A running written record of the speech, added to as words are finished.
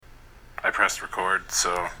I pressed record,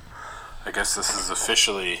 so I guess this is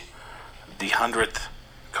officially the 100th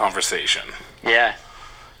conversation. Yeah.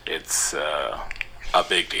 It's a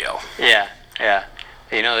big deal. Yeah.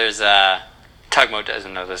 You know, there's Tugboat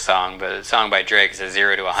doesn't know the song, but a song by Drake says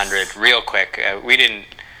 0 to 100 real quick. We didn't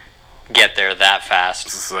get there that fast.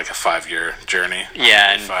 This is like a 5-year journey.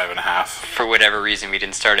 Yeah, and 5.5. for whatever reason, we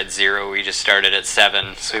didn't start at 0. We just started at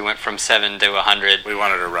 7. So we went from 7 to 100. We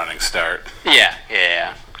wanted a running start.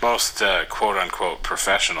 Yeah. Most quote-unquote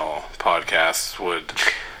professional podcasts would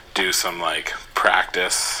do some like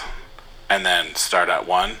practice and then start at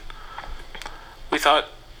 1. We thought,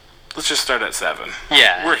 let's just start at 7.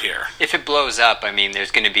 Yeah. We're here. If it blows up, I mean,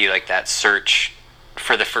 there's going to be like that search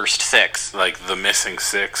for the first 6. Like the missing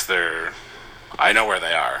 6, I know where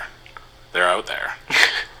they are. They're out there.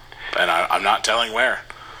 And I'm not telling where.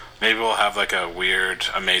 Maybe we'll have like a weird,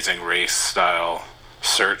 amazing race style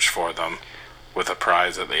search for them with a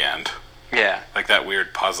prize at the end. Yeah. Like that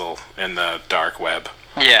weird puzzle in the dark web.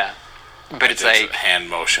 Yeah. But it's like hand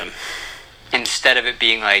motion. Instead of it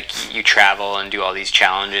being like you travel and do all these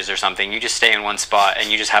challenges or something, you just stay in one spot and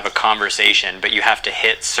you just have a conversation, but you have to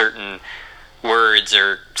hit certain words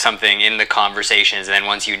or something in the conversations, and then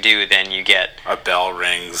once you do, then you get a bell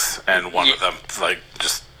rings and one of them like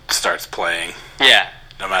just starts playing. Yeah.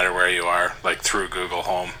 No matter where you are, like through Google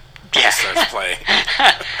Home. Yeah. Just starts playing.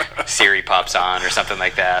 Siri pops on or something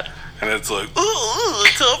like that. And it's like,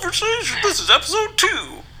 conversation. This is episode 2.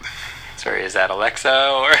 Sorry, is that Alexa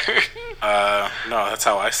or? No, that's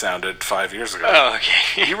how I sounded 5 years ago. Oh,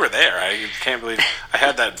 okay. You were there. I can't believe I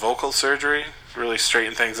had that vocal surgery. Really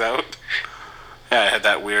straighten things out. Yeah, I had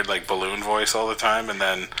that weird like balloon voice all the time, and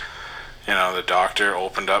then the doctor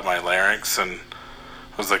opened up my larynx and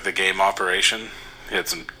it was like the game operation. He had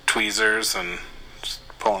some tweezers and just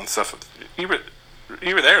pulling stuff. You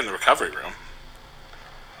were there in the recovery room.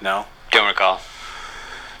 No? Don't recall.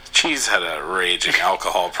 Cheese had a raging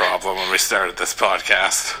alcohol problem when we started this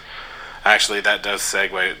podcast. Actually, that does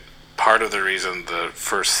segue. Part of the reason the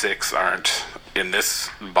first 6 aren't in this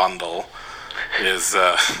bundle is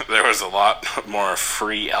there was a lot more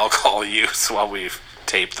free alcohol use while we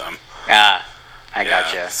taped them. I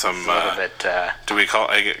gotcha. Some a little bit. Do we call?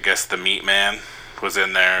 I guess the Meat Man was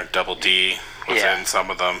in there. Double D was in some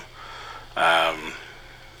of them.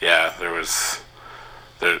 There was.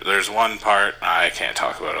 There's one part I can't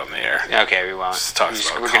talk about on the air. Okay, we won't.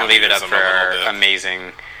 We're going to leave it up for our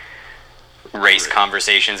amazing race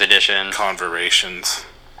conversations edition. Conversations.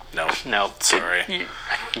 No. Sorry. You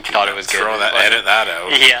thought it was good. Edit that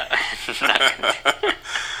out. Yeah.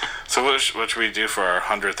 So what should we do for our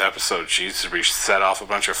 100th episode, Cheese? Should we set off a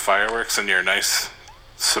bunch of fireworks in your nice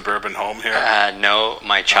suburban home here? No,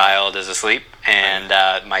 my child is asleep, and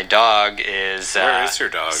my dog is... Where is your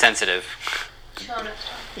dog? Sensitive.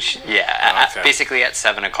 Okay. Basically at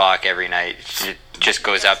 7 o'clock every night, she just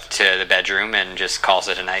goes up to the bedroom and just calls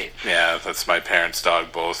it a night. Yeah, that's my parents'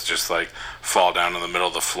 dog. Both just like fall down in the middle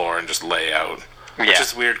of the floor and just lay out. Which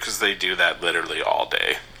is weird because they do that literally all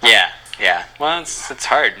day. Yeah. Well, it's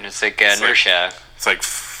hard. It's like inertia. It's like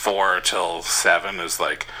 4 till 7 is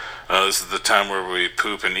like, this is the time where we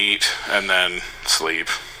poop and eat and then sleep.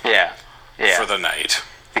 Yeah. For the night.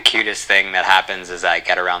 The cutest thing that happens is like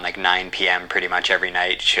at around like 9 p.m. pretty much every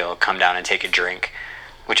night she'll come down and take a drink,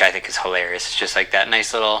 which I think is hilarious. It's just like that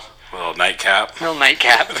nice little nightcap.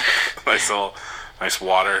 nice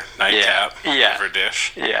water nightcap. Yeah. Over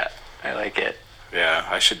dish. Yeah, I like it. Yeah,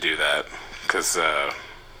 I should do that because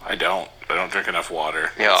I don't drink enough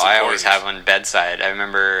water. I always have one bedside. I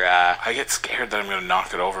remember... I get scared that I'm going to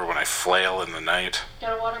knock it over when I flail in the night.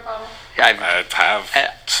 Got a water bottle? I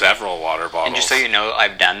have several water bottles. And just so you know,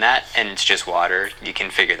 I've done that, and it's just water. You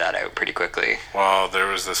can figure that out pretty quickly. Well, there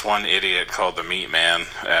was this one idiot called the Meat Man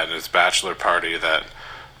at his bachelor party that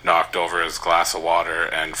knocked over his glass of water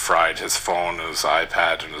and fried his phone, his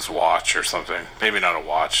iPad, and his watch or something. Maybe not a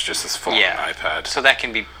watch, just his phone and iPad. So that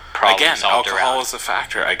can be problem solved around. Alcohol is a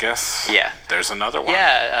factor, I guess. Yeah. There's another one.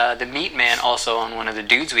 Yeah, the Meat Man also on one of the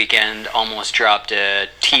dudes' weekend almost dropped a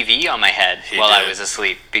TV on my head I was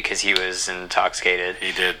asleep because he was intoxicated.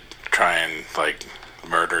 He did try and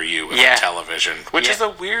murder you with a television, which is a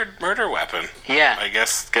weird murder weapon. Yeah. I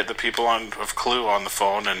guess get the people of Clue on the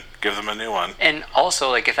phone and give them a new one. And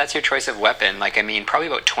also, if that's your choice of weapon, probably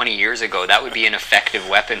about 20 years ago, that would be an effective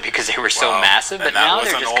weapon because they were so massive. But now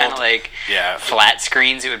they're just kind of flat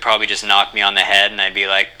screens. It would probably just knock me on the head, and I'd be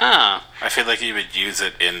like, oh. I feel like you would use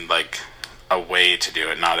it in a way to do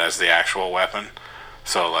it, not as the actual weapon.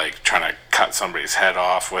 So trying to cut somebody's head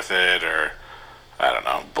off with it, or I don't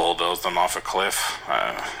know, bulldoze them off a cliff.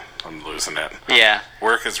 I'm losing it. Yeah.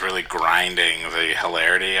 Work is really grinding the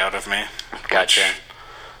hilarity out of me. Gotcha. Which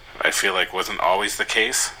I feel like wasn't always the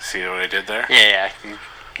case. See what I did there? Yeah.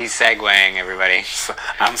 He's segueing everybody. So,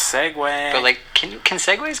 I'm segueing. But like, can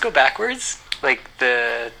segues go backwards? Like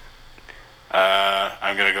the.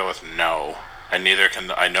 I'm gonna go with no. And neither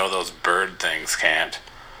can. I know those bird things can't.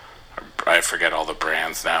 I forget all the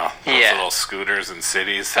brands now. Those little scooters in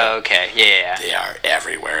cities. Okay, yeah. They are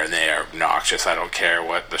everywhere and they are obnoxious. I don't care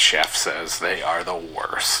what the chef says. They are the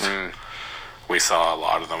worst. We saw a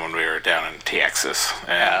lot of them when we were down in Texas.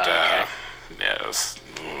 And yeah, it was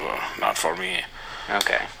not for me.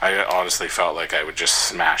 Okay. I honestly felt like I would just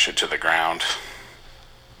smash it to the ground.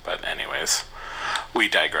 But anyways, we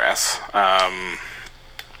digress.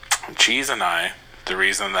 Cheese and I, the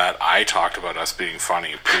reason that I talked about us being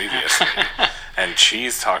funny previously and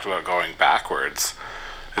Cheese talked about going backwards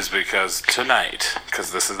is because tonight,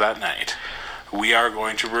 because this is that night, we are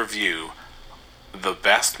going to review the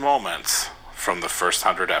best moments from the first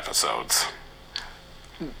 100 episodes.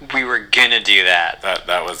 We were gonna do that.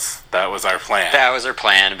 That was our plan. That was our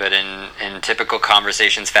plan, but in typical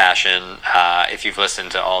Conversations fashion, if you've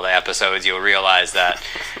listened to all the episodes, you'll realize that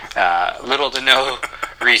little to no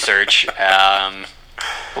research,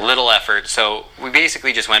 little effort. So we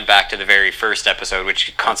basically just went back to the very first episode,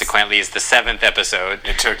 which consequently is the 7th episode.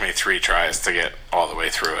 It took me 3 tries to get all the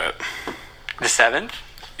way through it. The 7th?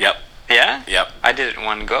 Yep. Yeah? Yep. I did it in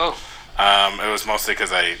one go. It was mostly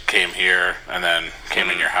because I came here and then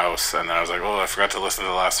came in your house, and then I was like, oh, I forgot to listen to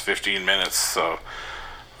the last 15 minutes, so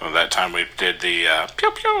that time we did the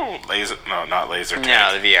pew pew laser, no, not laser tag.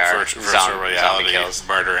 No, the VR. Virtual reality kills.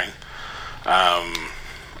 murdering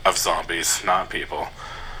of zombies, not people.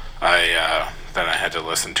 Then I had to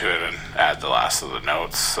listen to it and add the last of the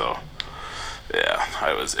notes, so yeah,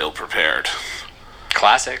 I was ill prepared.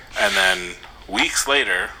 Classic. And then weeks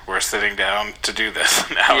later, we're sitting down to do this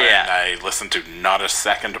now, and I listened to not a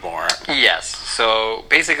second more. Yes. So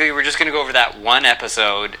basically, we're just going to go over that one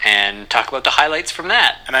episode and talk about the highlights from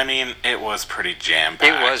that. And I mean, it was pretty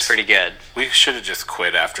jam-packed. It was pretty good. We should have just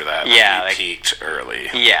quit after that. Yeah. We peaked early.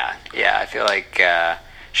 Yeah. I feel like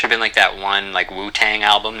should have been like that one like Wu-Tang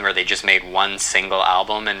album where they just made one single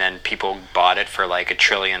album and then people bought it for like $1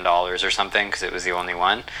 trillion or something because it was the only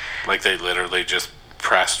one. Like they literally just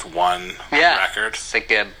pressed one record. It's like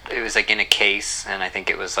it was like in a case, and I think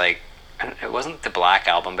it was like it wasn't the Black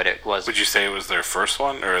Album, but it was. Would you say it was their first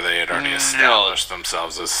one, or they had already established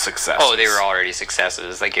themselves as successes? Oh, they were already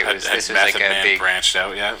successes. Like it was. This was like a big. Branched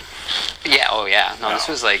out yet? Yeah. Oh, yeah. No, this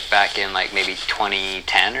was like back in like maybe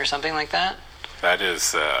 2010 or something like that. That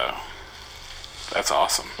is. That's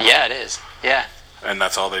awesome. Yeah, it is. Yeah. And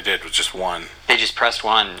that's all they did was just one. They just pressed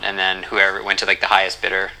one, and then whoever went to like the highest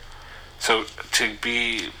bidder. So to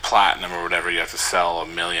be platinum or whatever, you have to sell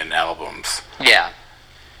 1 million albums. Yeah.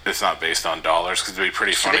 It's not based on dollars, because it'd be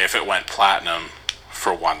pretty funny if it went platinum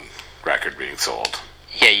for one record being sold.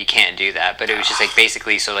 Yeah, you can't do that, but it was just like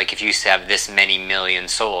basically, so like if you have this many million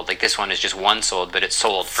sold, like this one is just one sold, but it's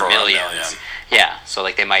sold for millions. 1 million. Yeah, so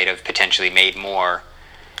like they might have potentially made more,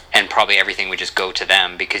 and probably everything would just go to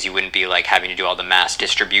them because you wouldn't be like having to do all the mass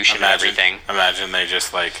distribution and everything. Imagine they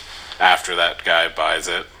just like, after that guy buys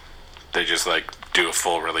it, they just like do a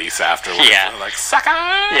full release afterwards. Yeah. Like, sucker!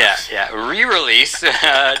 Yeah. Re-release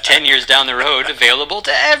 10 years down the road, available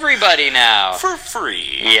to everybody now. For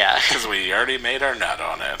free. Yeah. Because we already made our nut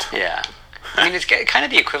on it. Yeah. I mean, it's kind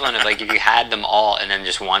of the equivalent of like if you had them all and then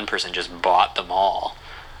just one person just bought them all.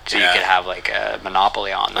 So you could have like a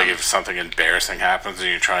monopoly on them. Like if something embarrassing happens and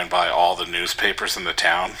you try and buy all the newspapers in the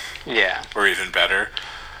town. Yeah. Or even better,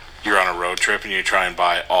 you're on a road trip and you try and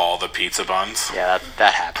buy all the pizza buns. Yeah,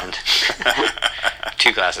 that happened.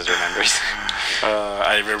 2 classes remembers.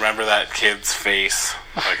 I remember that kid's face.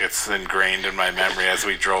 Like it's ingrained in my memory as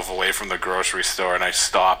we drove away from the grocery store, and I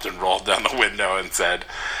stopped and rolled down the window and said,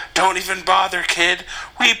 "Don't even bother, kid.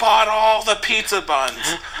 We bought all the pizza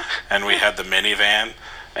buns." And we had the minivan,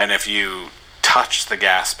 and if you touched the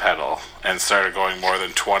gas pedal and started going more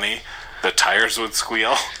than 20, the tires would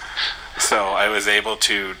squeal. So I was able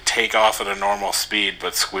to take off at a normal speed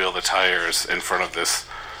but squeal the tires in front of this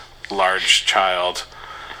large child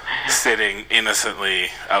sitting innocently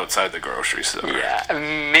outside the grocery store. Yeah, a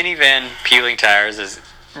minivan peeling tires is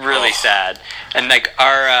really sad. And like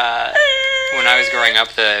our when I was growing up,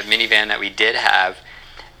 the minivan that we did have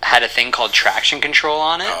had a thing called traction control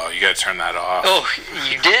on it. Oh, you gotta turn that off. Oh,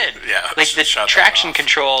 you did? Yeah. Like the traction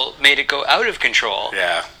control made it go out of control.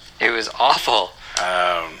 Yeah. It was awful.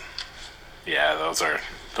 Yeah, those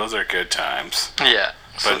are good times. Yeah.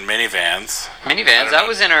 but minivans. Minivans. That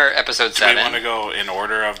was in our episode 7. Do we want to go in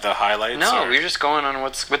order of the highlights? No, we were just going on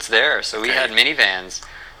what's there. So we had minivans.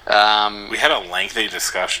 We had a lengthy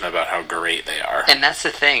discussion about how great they are. And that's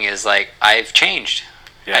the thing is, like, I've changed.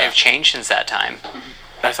 Yeah. I have changed since that time.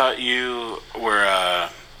 I thought you were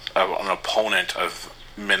an opponent of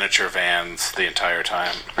miniature vans the entire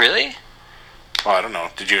time. Really? Well, I don't know.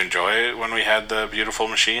 Did you enjoy it when we had the beautiful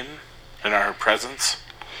machine in our presence?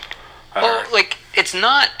 Well, like, it's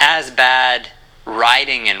not as bad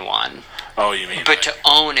riding in one. Oh, you mean? But like, to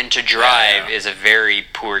own and to drive yeah. is a very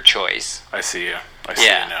poor choice. I see you. I see you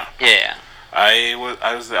now. Yeah. I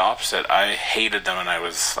was the opposite. I hated them and I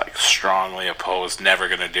was like strongly opposed, never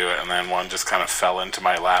going to do it. And then one just kind of fell into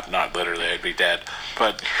my lap. Not literally, I'd be dead.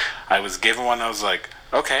 But I was given one. I was like,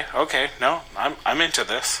 okay, no, I'm into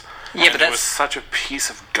this. Yeah, and but it was such a piece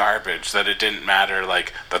of garbage that it didn't matter,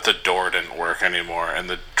 like that the door didn't work anymore and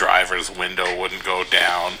the driver's window wouldn't go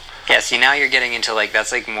down. Yeah, see, now you're getting into, like,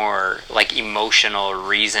 that's, like, more, like, emotional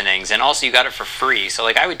reasonings. And also, you got it for free. So,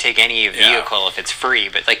 like, I would take any vehicle if it's free.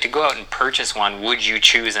 But, like, to go out and purchase one, would you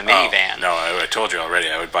choose a minivan? Oh, no, I told you already.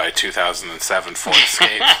 I would buy a 2007 Ford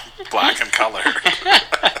Escape, black in color.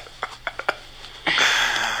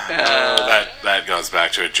 That goes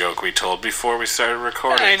back to a joke we told before we started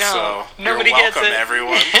recording. I know. So Nobody you're gets welcome, it.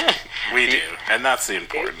 everyone. We do. And that's the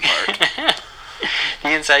important part.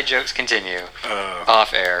 The inside jokes continue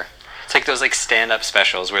off air. It's like those, like, stand-up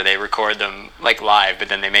specials where they record them, like, live, but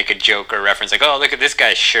then they make a joke or reference, like, oh, look at this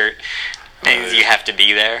guy's shirt. And you have to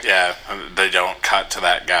be there. Yeah, they don't cut to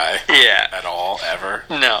that guy. Yeah. At all, ever.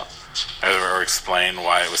 No. Or explain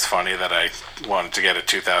why it was funny that I wanted to get a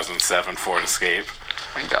 2007 Ford Escape.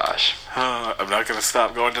 Oh my gosh. I'm not going to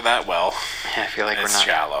stop going to that well. Yeah, I feel like It's we're not.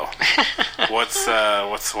 shallow.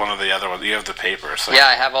 What's one of the other ones? You have the paper. So. Yeah,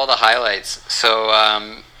 I have all the highlights. So,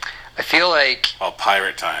 I feel like Well,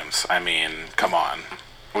 Pirate Times. I mean, come on.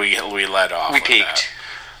 We led off. we with peaked.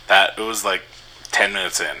 That it was like 10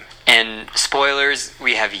 minutes in. And spoilers,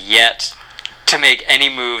 we have yet to make any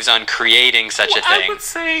moves on creating such a I thing. would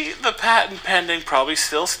say the patent pending probably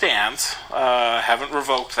still stands. Haven't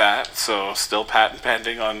revoked that, so still patent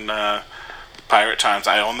pending on Pirate Times.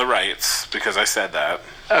 I own the rights because I said that.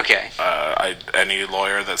 Okay. Any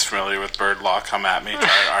lawyer that's familiar with bird law, come at me, try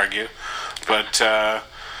to argue. But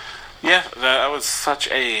yeah, that was such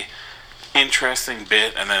a interesting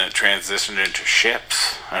bit, and then it transitioned into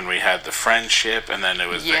ships, and we had the friendship, and then it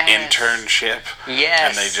was the internship. Yes.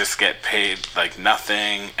 And they just get paid like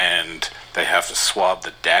nothing, and they have to swab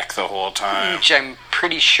the deck the whole time. Which I'm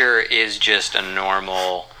pretty sure is just a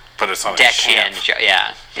normal But it's on a deckhand ship.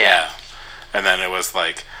 job. Yeah. And then it was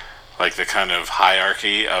like the kind of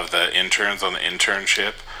hierarchy of the interns on the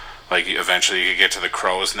internship. Like, eventually you could get to the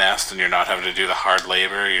crow's nest and you're not having to do the hard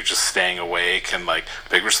labor. You're just staying awake and, like,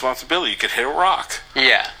 big responsibility. You could hit a rock.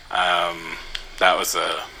 Yeah. That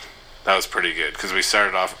was pretty good. Because we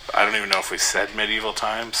started off, I don't even know if we said medieval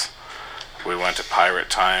times. We went to pirate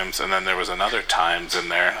times, and then there was another times in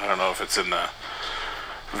there. I don't know if it's in the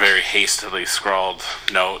very hastily scrawled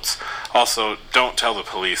notes. Also, don't tell the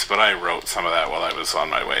police, but I wrote some of that while I was on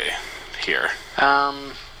my way here.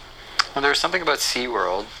 Well, there was something about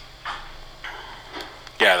SeaWorld.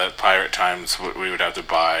 Yeah, that pirate times we would have to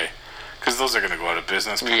buy, because those are going to go out of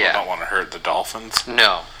business. People don't want to hurt the dolphins.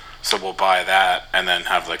 No. So we'll buy that and then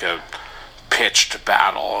have like a pitched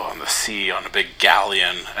battle on the sea on a big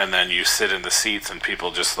galleon, and then you sit in the seats and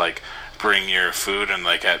people just like bring your food, and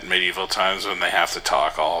like at medieval times when they have to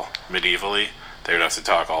talk all medievally, they would have to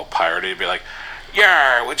talk all piratey, be like,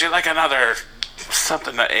 "Yar, would you like another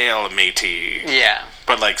something to ale, matey?" Yeah.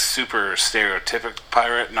 But like super stereotypic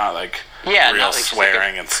pirate, not like real not like just like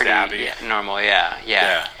swearing a and pretty, stabby. Yeah, normal, yeah.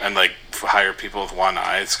 Yeah, and like hire people with one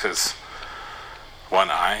eyes, because one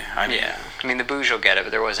eye. I mean, Yeah. I mean, the Bouge will get it,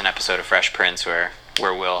 but there was an episode of Fresh Prince where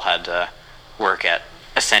Will had to work at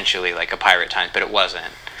essentially like a pirate time, but it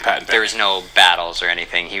wasn't. patent There was no battles or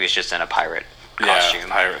anything. He was just in a pirate costume.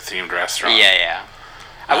 pirate themed restaurant. Yeah.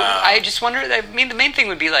 I just wonder. I mean, the main thing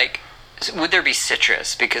would be like, would there be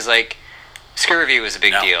citrus? Because like, scurvy was a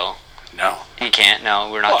big No. deal. No. You can't. No,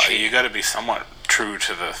 we're not. Well, treating. you got to be somewhat true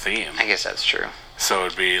to the theme. I guess that's true. So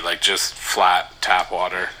it'd be like just flat tap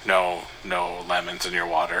water, no lemons in your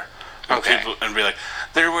water. And Okay. and be like,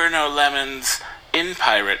 there were no lemons in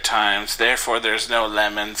pirate times, therefore there's no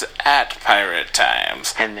lemons at pirate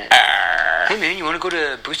times. And then, Arr. hey man, you want to go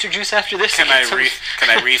to Booster Juice after this? Can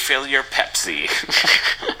I refill your Pepsi?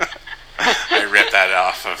 I ripped that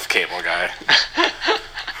off of Cable Guy.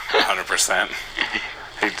 100%.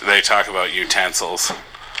 They talk about utensils.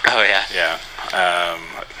 Oh yeah. Yeah.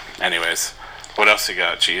 Anyways, What else you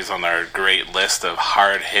got, Cheese, on our great list of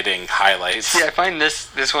hard-hitting highlights? See, I find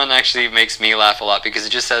this one actually makes me laugh a lot because it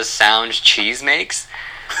just says sound cheese makes.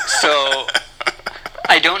 So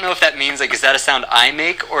I don't know if that means like, is that a sound I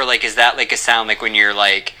make, or like is that like a sound like when you're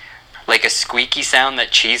like a squeaky sound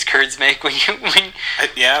that cheese curds make when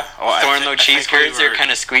yeah. Well, Thornlow cheese curds are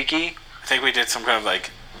kind of squeaky. I think we did some kind of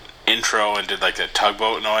like intro and did like the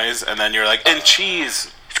tugboat noise, and then you're like, and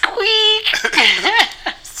cheese. Squeak.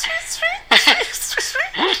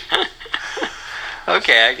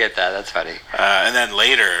 Okay, I get that. That's funny. And then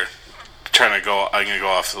later, I'm gonna go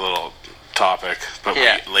off the little topic, but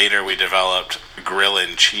later we developed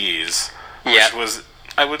Grillin' Cheese, which was,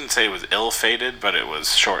 I wouldn't say it was ill-fated, but it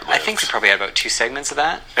was short-lived. I think we probably had about 2 segments of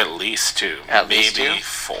that. At least 2. Least maybe 2?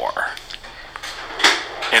 4.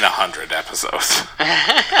 In 100 episodes.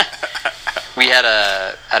 We had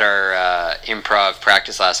at our improv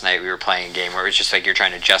practice last night, we were playing a game where it was just like you're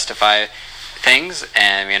trying to justify things,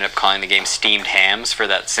 and we ended up calling the game Steamed Hams for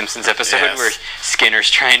that Simpsons episode where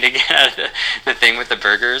Skinner's trying to get out of the thing with the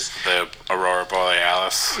burgers. The Aurora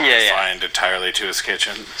Borealis confined entirely to his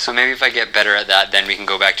kitchen. So maybe if I get better at that, then we can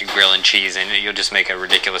go back to Grillin' Cheese, and you'll just make a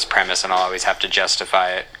ridiculous premise, and I'll always have to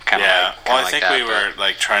justify it. I think we were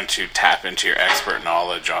like trying to tap into your expert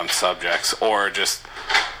knowledge on subjects, or just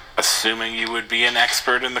assuming you would be an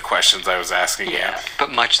expert in the questions I was asking you.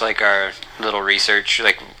 But much like our little research,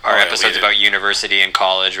 like our episodes about university and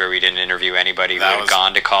college, where we didn't interview anybody who had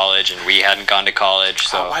gone to college, and we hadn't gone to college.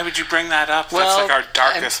 So why would you bring that up? That's like our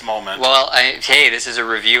darkest moment. Well, hey, this is a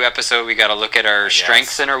review episode. We got to look at our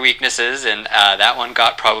strengths and our weaknesses, and that one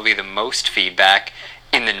got probably the most feedback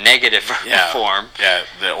in the negative form. Yeah,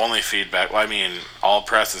 the only feedback, well, I mean, all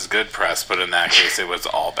press is good press, but in that case it was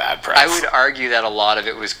all bad press. I would argue that a lot of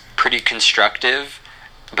it was pretty constructive,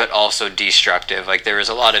 but also destructive. Like, there was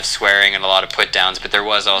a lot of swearing and a lot of put downs, but there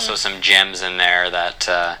was also some gems in there that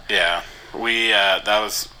we that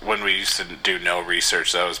was when we used to do no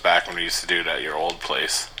research. That was back when we used to do it at your old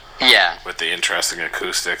place. Yeah, with the interesting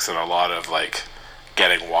acoustics and a lot of like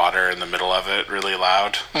getting water in the middle of it really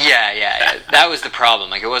loud. Yeah. That was the problem.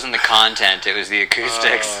 Like, it wasn't the content, it was the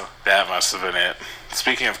acoustics. That must have been it.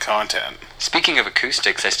 Speaking of content. Speaking of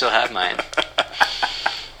acoustics, I still have mine.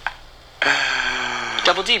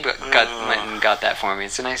 Double D got that for me.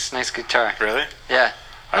 It's a nice guitar. Really? Yeah.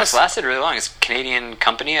 It's lasted really long. It's a Canadian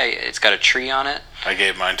company. It's got a tree on it. I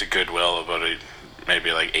gave mine to Goodwill about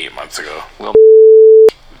maybe like 8 months ago.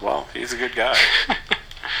 Well, he's a good guy.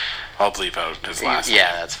 I'll bleep out his last name.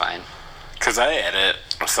 Yeah, that's fine. Because I edit,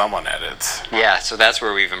 or someone edits. Yeah, so that's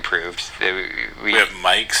where we've improved. We have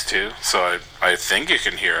mics too, so I think you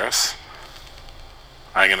can hear us.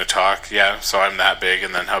 I'm going to talk, so I'm that big,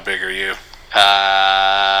 and then how big are you?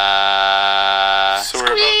 So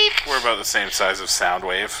we're about the same size of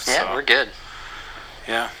Soundwave. Yeah, so. We're good.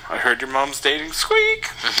 Yeah, I heard your mom's dating Squeak.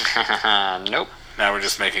 Nope. Now we're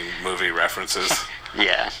just making movie references.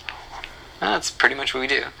 Yeah. That's pretty much what we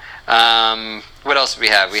do. What else did we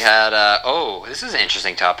have? We had, this is an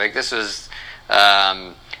interesting topic. This was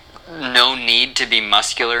no need to be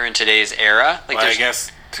muscular in today's era. Like, I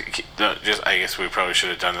guess we probably should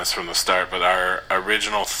have done this from the start, but our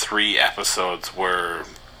original 3 episodes were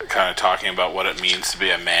kind of talking about what it means to be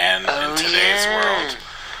a man in today's world.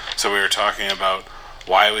 So we were talking about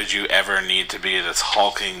why would you ever need to be this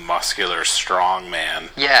hulking, muscular, strong man?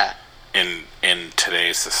 Yeah. In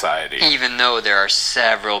today's society, even though there are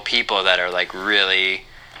several people that are like really,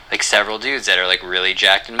 like several dudes that are like really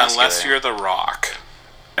jacked and muscular. Unless you're The Rock,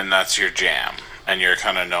 and that's your jam, and you're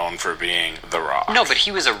kind of known for being The Rock. No, but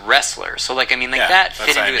he was a wrestler, so like that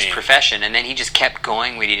fit into his profession, and then he just kept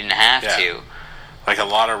going when he didn't have to. Like a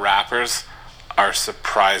lot of rappers are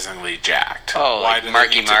surprisingly jacked. Oh, why like do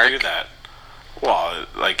Marky they need Mark? to do that? Well,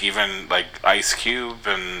 like even like Ice Cube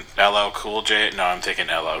and LL Cool J. No, I'm thinking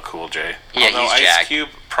LL Cool J. Yeah, although he's Ice jacked. Cube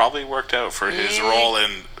probably worked out for his role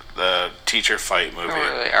in the teacher fight movie.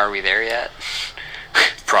 Are we there yet?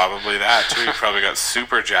 Probably that too. He probably got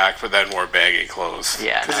super jacked, but then wore baggy clothes.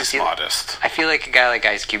 Yeah, because he's modest. I feel like a guy like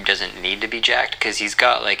Ice Cube doesn't need to be jacked because he's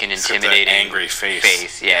got like an intimidating, angry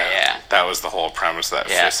face. Yeah. That was the whole premise of that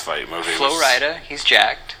fist fight movie. Flo Rida, he's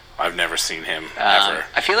jacked. I've never seen him ever.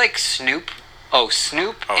 I feel like Snoop.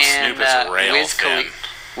 Snoop and Snoop is rail thin.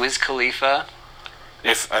 Wiz Khalifa.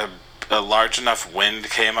 If a large enough wind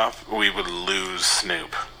came up, we would lose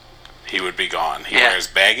Snoop. He would be gone. He wears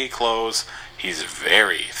baggy clothes. He's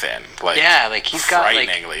very thin. Like he's got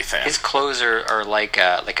frighteningly thin. His clothes are like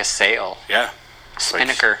a sail. Yeah.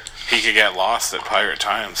 Spinnaker. He could get lost at Pirate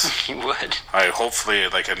Times. He would. Hopefully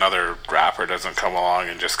another rapper doesn't come along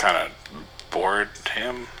and just kind of board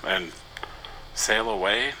him and Sail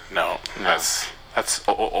Away? No. That's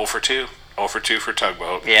 0 for 2. 0 for 2 for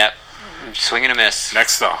Tugboat. Yep. Swing and a miss.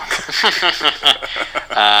 Next song.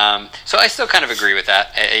 So I still kind of agree with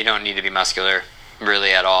that. You don't need to be muscular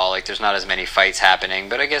really at all. Like, there's not as many fights happening,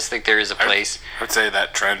 but I guess like there is a place. I would say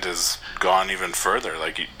that trend has gone even further.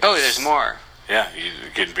 Like, There's more. Yeah,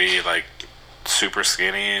 you can be like super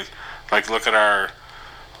skinny. Like, look at our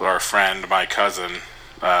friend, my cousin,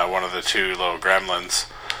 one of the 2 little gremlins,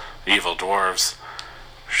 evil dwarves.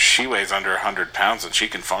 She weighs under 100 pounds and she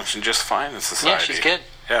can function just fine in society. Yeah, she's good.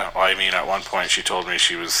 Yeah, well, I mean, at one point she told me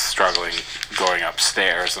she was struggling going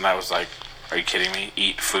upstairs, and I was like, are you kidding me?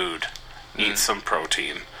 Eat food. Eat some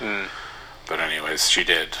protein. But anyways, she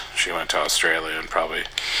did. She went to Australia and probably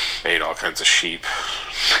ate all kinds of sheep.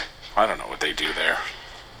 I don't know what they do there.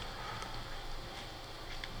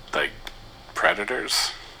 Like,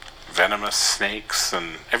 predators? Venomous snakes,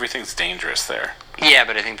 and everything's dangerous there. Yeah,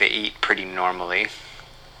 but I think they eat pretty normally.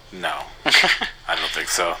 No. I don't think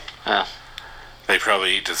so. Oh. They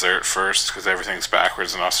probably eat dessert first, because everything's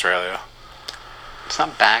backwards in Australia. It's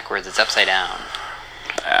not backwards, it's upside down.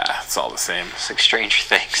 It's all the same. It's like Stranger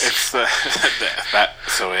Things. It's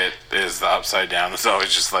so it is the upside down. It's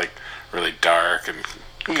always just like really dark and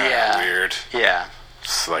kind of weird. Yeah.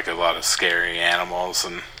 It's like a lot of scary animals,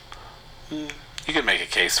 and you can make a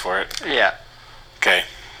case for it. Yeah. Okay,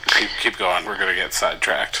 keep going. We're gonna get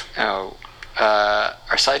sidetracked. Oh,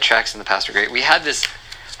 our sidetracks in the past are great. We had this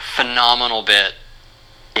phenomenal bit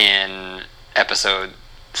in episode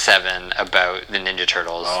 7 about the Ninja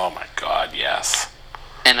Turtles. Oh my God, yes.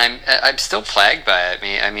 And I'm still plagued by it.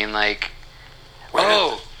 I mean, like,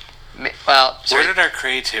 where did our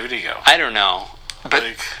creativity go? I don't know. But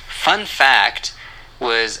fun fact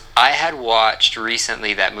was, I had watched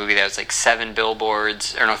recently that movie that was like 3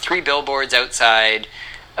 billboards outside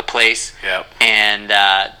a place. Yep. And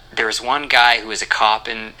there was one guy who was a cop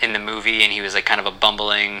in the movie, and he was like kind of a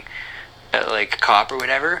bumbling like cop or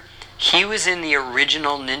whatever. He was in the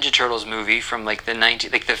original Ninja Turtles movie from like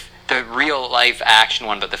the real life action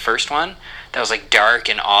one, but the first one that was like dark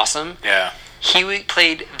and awesome. Yeah. He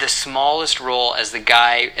played the smallest role as the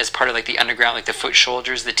guy, as part of like the underground, like the foot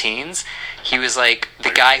soldiers, the teens. He was like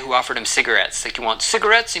the guy who offered him cigarettes. Like, you want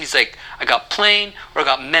cigarettes? And he's like, I got plain or I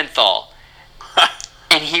got menthol.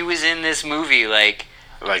 And he was in this movie like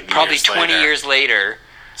probably 20 years later.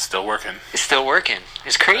 Still working.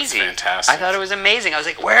 It's crazy. That's fantastic. I thought it was amazing. I was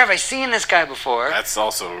like, where have I seen this guy before? That's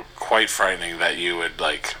also quite frightening that you would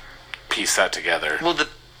like piece that together. Well, the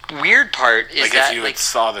weird part is like that if you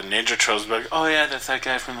saw the Ninja Turtles, be like, oh yeah, that's that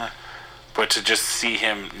guy from the. But to just see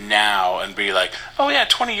him now and be like, oh yeah,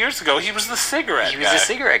 20 years ago he was the cigarette guy. He was the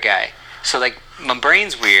cigarette guy. So like, my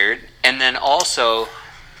brain's weird, and then also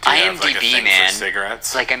IMDb, man.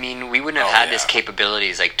 Cigarettes? Like, I mean, we wouldn't have had this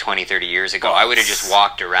capabilities like 20, 30 years ago. I would have just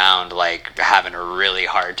walked around like having a really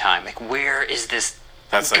hard time. Like, where is this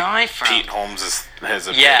guy from? Pete Holmes has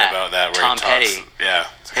a bit about that where Tom he talks. Petty. Yeah.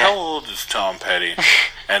 How old is Tom Petty?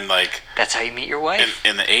 And like, that's how you meet your wife.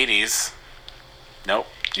 In the 80s. Nope.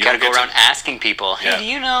 You gotta go around asking people, hey, do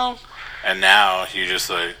you know? And now you just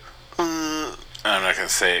like, I'm not gonna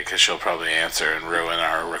say it because she'll probably answer and ruin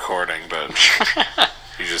our recording, but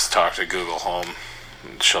you just talk to Google Home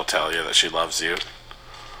and she'll tell you that she loves you.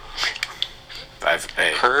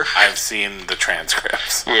 I've seen the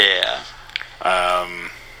transcripts. Yeah.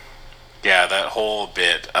 Yeah, that whole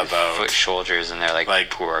bit about foot soldiers and their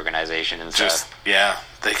like poor organization and stuff. Yeah,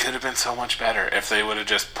 they could have been so much better if they would have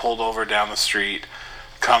just pulled over down the street,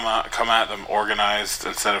 come at them organized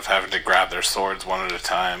instead of having to grab their swords one at a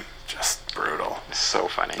time. Just brutal. It's so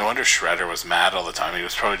funny. No wonder Shredder was mad all the time. He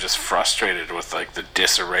was probably just frustrated with like the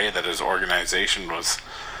disarray that his organization was.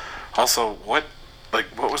 Also, what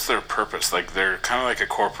was their purpose? Like, they're kind of like a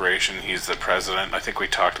corporation. He's the president. I think we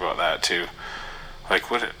talked about that too. Like,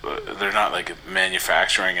 they're not like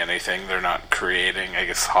manufacturing anything. They're not creating, I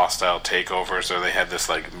guess, hostile takeovers, or they had this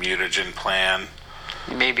like mutagen plan.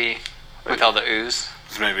 Maybe with all the ooze.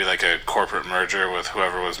 It's maybe like a corporate merger with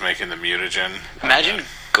whoever was making the mutagen. Imagine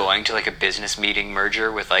going to like a business meeting merger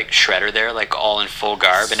with like Shredder there, like all in full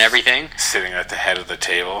garb and everything, sitting at the head of the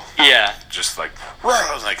table. Yeah, just like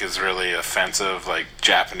his really offensive like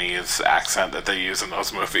Japanese accent that they use in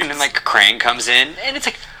those movies. And then like Krang comes in, and it's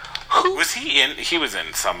like, who was he in? He was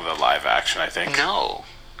in some of the live action, I think. No,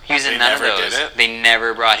 he was in none of those. They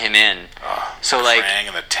never brought him in. So like Krang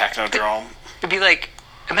and the Technodrome. It'd be like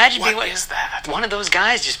Imagine being What like is that? one of those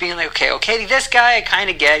guys, just being like, okay, this guy I kind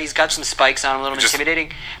of get. He's got some spikes on him, a little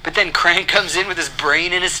intimidating. But then Crank comes in with his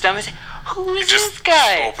brain in his stomach. Who is this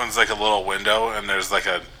guy? Opens like a little window, and there's like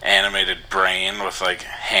an animated brain with like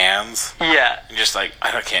hands. Yeah. And just like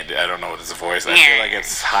I don't know what his voice. I feel like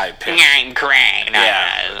it's high pitched. I'm Crank.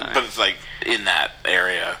 Yeah, but it's like in that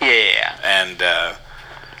area. Yeah. And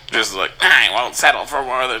just like I won't settle for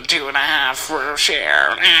more than 2.5 for a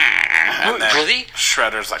share. And then Really?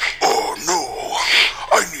 Shredder's like, oh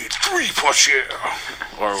no, I need 3 per share.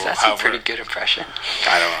 Or That's however, a pretty good impression.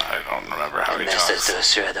 I don't remember how he talks.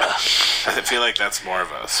 Shredder. I feel like that's more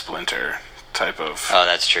of a Splinter type of. Oh,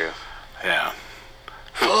 that's true. Yeah.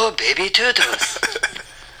 Oh, baby turtles.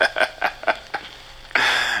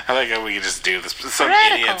 I like how we can just do this. Some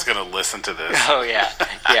Radical. idiot's gonna listen to this. Oh yeah,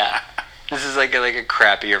 yeah. This is like a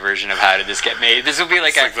crappier version of How Did This Get Made. This will be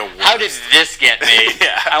like It's like the How Did This Get Made?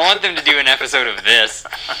 Yeah. I want them to do an episode of this.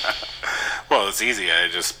 Well, it's easy. I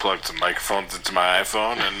just plugged some microphones into my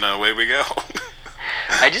iPhone, and away we go.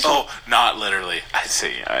 I just Not literally. I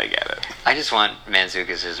see. I get it. I just want Manzukis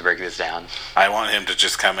to just break this down. I want him to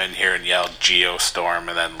just come in here and yell Geostorm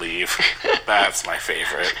and then leave. That's my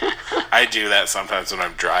favorite. I do that sometimes when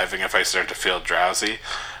I'm driving. If I start to feel drowsy,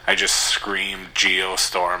 I just scream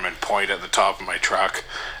Geostorm and point at the top of my truck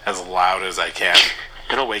as loud as I can.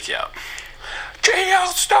 It'll wake you up.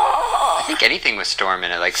 Geostorm! I think anything with storm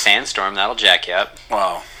in it, like Sandstorm, that'll jack you up.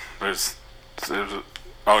 Well, there's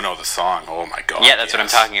oh no, the song. Oh my god. Yeah, that's what I'm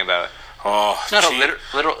yes. talking about. Oh, Not gee.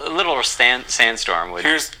 a little sandstorm would.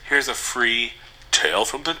 Here's a free tale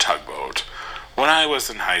from the tugboat. When I was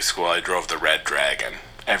in high school, I drove the Red Dragon.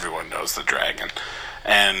 Everyone knows the Dragon.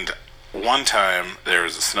 And one time there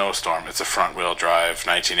was a snowstorm. It's a front-wheel drive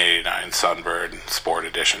 1989 Sunbird Sport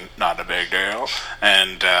Edition. Not a big deal.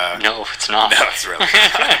 And No, it's not. no, it's really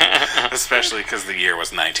not. Especially because the year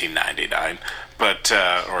was 1999. But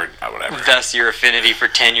or whatever. Thus, your affinity for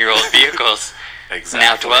 10-year-old vehicles.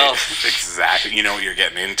 Exactly. Now 12. Exactly. You know what you're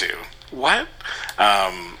getting into. What?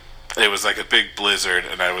 It was like a big blizzard,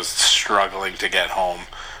 and I was struggling to get home,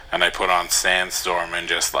 and I put on Sandstorm and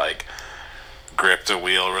just like gripped a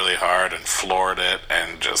wheel really hard and floored it,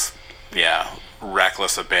 and just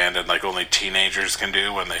reckless abandon like only teenagers can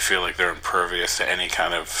do when they feel like they're impervious to any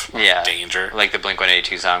kind of danger. Like the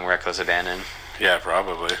Blink-182 song "Reckless Abandon." Yeah,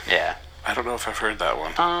 probably. Yeah. I don't know if I've heard that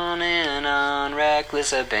one. On and on,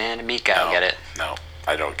 reckless abandon. Mika, No, get it? No,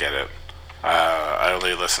 I don't get it. I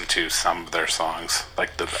only listen to some of their songs,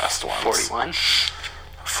 like the best ones. 41.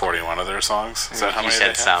 41 of their songs? Is that how You many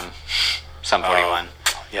said they have? some 41.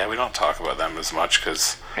 Yeah, we don't talk about them as much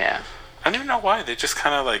because Yeah. I don't even know why. They just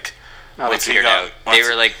kind of like. No, they once you petered got- out. They once-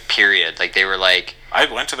 were like period. Like they were like I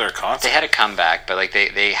went to their concert. they had a comeback, but like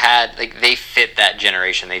they had like they fit that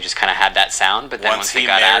generation. They just kind of had that sound, but then once they he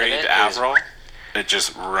got out of married it, Avril, it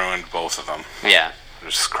just ruined both of them. yeah, It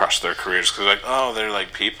just crushed their careers because like, oh, they're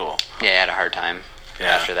like people. yeah, he had a hard time Yeah.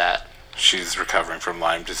 after that. She's recovering from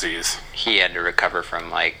Lyme disease, He had to recover from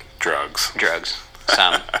like drugs, drugs,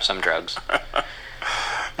 some drugs,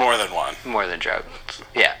 more than one. more than drugs.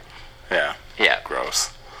 Yeah, Yeah, yeah,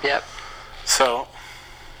 gross. yep. So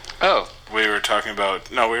Oh, we were talking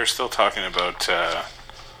about. No, we were still talking about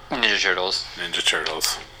Ninja Turtles. Ninja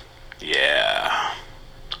Turtles. Yeah.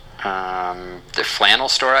 The flannel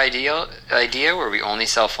store idea where we only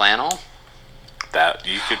sell flannel. That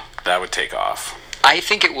would take off. I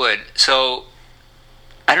think it would. So,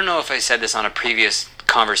 I don't know if I said this on a previous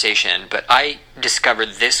conversation, but I discovered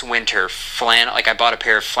this winter flannel. Like I bought a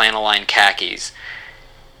pair of flannel lined khakis,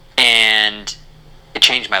 and it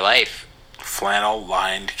changed my life. Flannel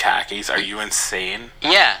lined khakis. Are you insane?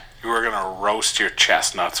 Yeah. You were gonna roast your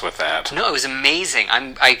chestnuts with that. No, it was amazing.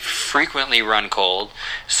 I frequently run cold,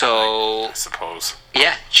 so I suppose.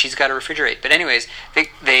 yeah, she's got to refrigerate. But anyways,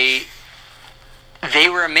 they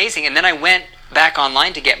were amazing. And then I went back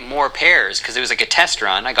online to get more pairs because it was like a test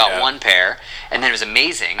run. I got one pair, and then it was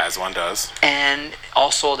amazing. As one does. And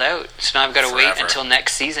all sold out. So now I've got to wait Forever. until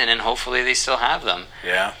next season, and hopefully they still have them.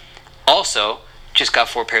 Yeah. Also, just got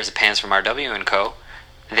 4 pairs of pants from RW & Co.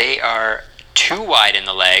 They are too wide in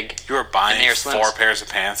the leg. You were buying And they are 4 slims. pairs of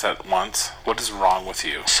pants at once. What is wrong with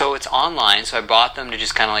you? So it's online, so I bought them to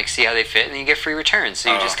just kind of like see how they fit, and then you get free returns.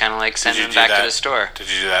 So you just kind of like send Did you them do back that- to the store.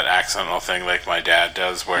 Did you do that accidental thing like my dad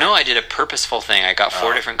does where No, I did a purposeful thing. I got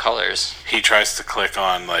 4 different colors. he tries to click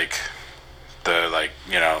on like the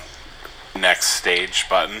next stage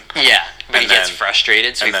button. Yeah, but he And gets then-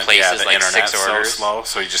 frustrated, so he the places like 6 internet's orders. so slow,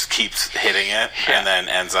 so he just keeps hitting it, Yeah. and then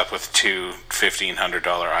ends up with two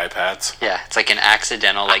 $1,500 iPads. Yeah, it's like an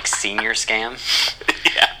accidental like senior scam.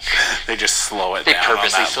 Yeah, they just slow it They down.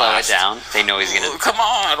 purposely on that slow last. it down. They know he's Oh, gonna. come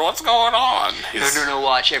on, what's going on? No,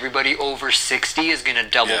 watch. Everybody over 60 is gonna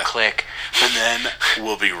double Yeah. click. And then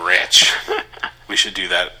we'll be rich. We should do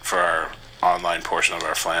that for our online portion of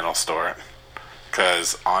our flannel store.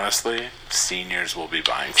 Because honestly, seniors will be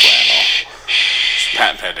buying flannel.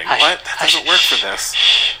 Patent pending. Hush, What? That doesn't work for this.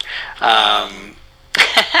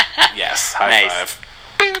 Yes, high Nice.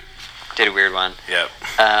 five. Did a weird one. Yep.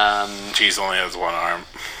 Um, Cheese only has one arm.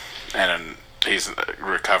 And he's a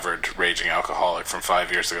recovered raging alcoholic from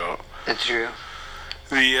 5 years ago. it's true.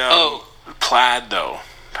 The plaid, though.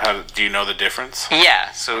 Do you know the difference?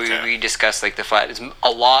 Yeah, so Okay. we discussed like the plaid. A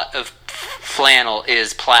lot of flannel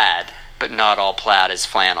is plaid, but not all plaid is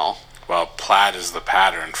flannel. Well, plaid is the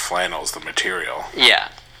pattern, flannel is the material. Yeah.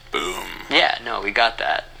 Boom. Yeah, no, we got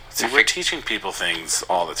that. See, we're teaching people things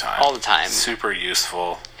all the time. All the time. Super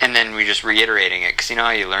useful. And then we're just reiterating it, because you know how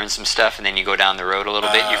you learn some stuff and then you go down the road a little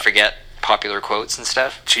bit, you forget popular quotes and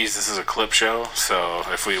stuff? Geez, this is a clip show, so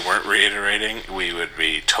if we weren't reiterating, we would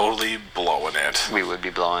be totally blowing it. We would be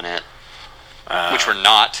blowing it. Which we're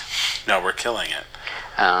not. No, we're killing it.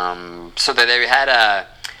 So that they had a...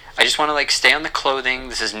 I just want to like stay on the clothing.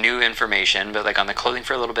 This is new information, but like on the clothing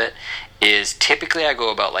for a little bit is typically I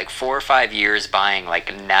go about like 4 or 5 years buying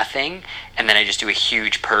like nothing, and then I just do a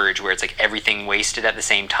huge purge where it's like everything wasted at the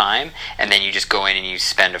same time, and then you just go in and you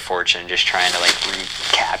spend a fortune just trying to like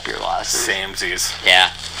recap your losses. Samesies.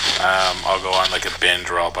 Yeah. I'll go on like a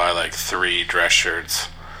binge where I'll buy like 3 dress shirts.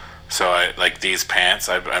 So I like these pants.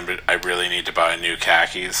 I really need to buy new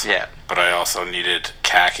khakis. Yeah. But I also needed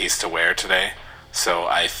khakis to wear today. So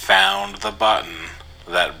I found the button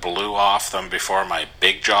that blew off them before my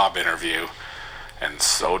big job interview and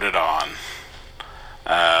sewed it on.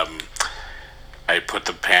 I put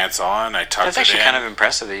the pants on, I tucked That's it actually in. kind of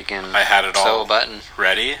impressive that you can I had it sew all a button.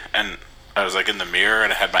 ready, and I was like in the mirror,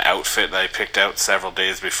 and I had my outfit that I picked out several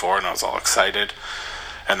days before, and I was all excited.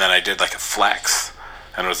 And then I did like a flex,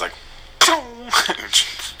 and it was like, and it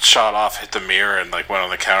shot off, hit the mirror, and like went on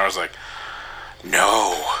the counter. I was like,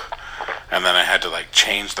 no. And then I had to like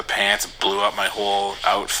change the pants, blew up my whole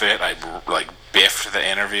outfit. I like biffed the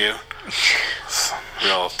interview. It's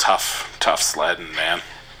real tough sledding, man.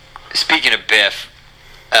 Speaking of Biff,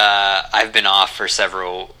 I've been off for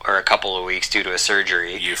a couple of weeks due to a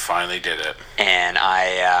surgery, You finally did it. and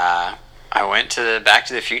I went to Back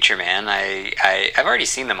to the Future, man. I've already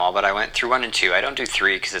seen them all, but I went through 1 and 2. I don't do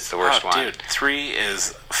 3 because it's the worst one. Dude, 3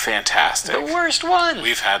 is fantastic. The worst one.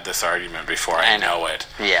 We've had this argument before. I know it.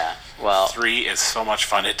 Yeah. Well, 3 is so much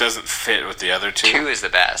fun. It doesn't fit with the other 2. 2 is the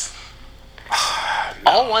best.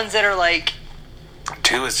 All ones that are like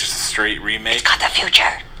 2 is just a straight remake. got the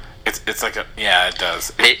future. It's like it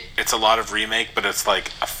does. It's a lot of remake, but it's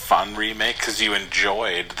like a fun remake because you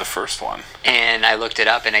enjoyed the first one. And I looked it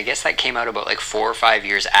up, and I guess that came out about like 4 or 5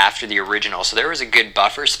 years after the original. So there was a good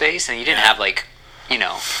buffer space, and you didn't have like,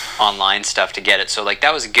 online stuff to get it. So like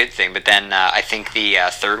that was a good thing. But then I think the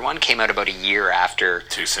third one came out about a year after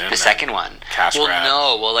Too soon, the man. second one. Cash well, grab.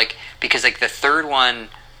 no, well like because like the third one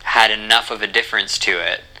had enough of a difference to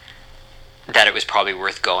it that it was probably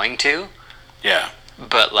worth going to. Yeah.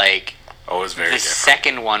 But like Oh, it was very the different.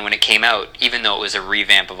 second one, when it came out, even though it was a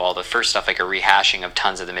revamp of all the first stuff, like a rehashing of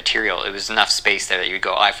tons of the material, it was enough space there that you would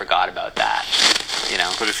go, oh, I forgot about that.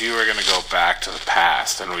 But if you were going to go back to the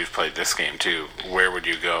past, and we've played this game too, where would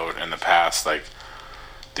you go in the past? Like,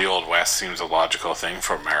 the Old West seems a logical thing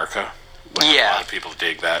for America. Like, a Yeah. lot of people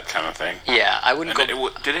dig that kind of thing. Yeah, I wouldn't And go.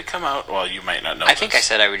 did it come out? Well, you might not know. I think I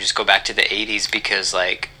said I would just go back to the 80s because,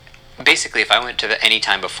 like, basically, if I went to any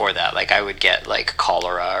time before that, like, I would get, like,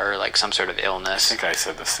 cholera or, like, some sort of I illness. think I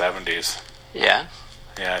said the 70s. Yeah?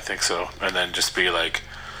 Yeah, I think so. And then just be like,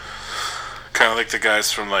 kind of like the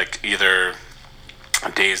guys from like either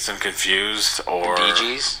Dazed and Confused or Bee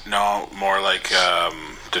Gees? No, more like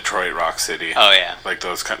Detroit Rock City. Oh, yeah. Like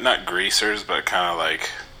those kind, not greasers, but kind of like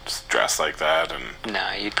just dressed like that. And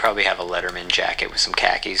No, you'd probably have a Letterman jacket with some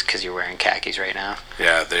khakis because you're wearing khakis right now.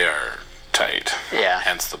 yeah, they are tight. Yeah.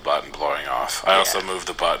 Hence the button blowing off. I also moved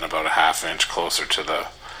the button about a half inch closer to the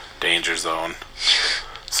danger zone.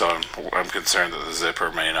 So I'm concerned that the zipper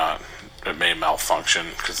may malfunction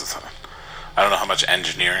because I don't know how much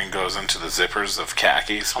engineering goes into the zippers of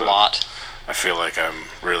khakis. A But lot. I feel like I'm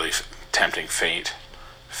really tempting fate.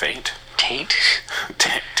 Fate? Taint?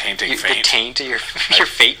 Tainting The fate. taint of your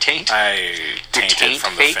fate taint? I Your tainted taint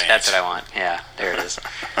from the fate? faint. That's what I want. Yeah, there it is.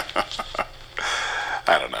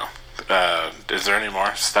 I don't know. Is there any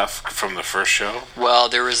more stuff from the first show? Well,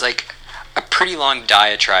 there was like a pretty long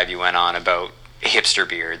diatribe you went on about hipster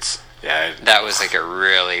beards. Yeah, That was like a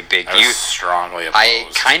really big. I was strongly opposed. I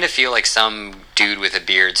kind of feel like some dude with a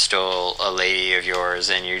beard stole a lady of yours,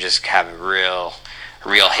 and you just have a real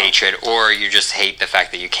hatred, or you just hate the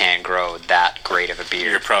fact that you can't grow that great of a beard.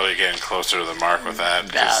 You're probably getting closer to the mark with that.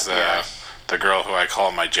 Because yeah. the girl who I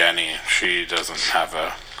call my Jenny, she doesn't have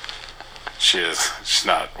a... She's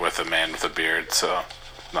not with a man with a beard, so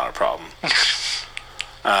not a problem.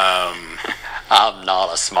 I'm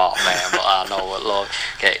not a smart man, but I know what love.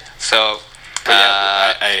 Okay, so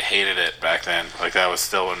I hated it back then. Like, that was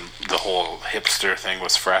still when the whole hipster thing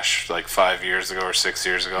was fresh, like 5 years ago or 6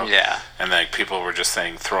 years ago. yeah, And like people were just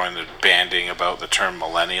throwing the banding about the term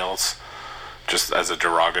millennials, just as a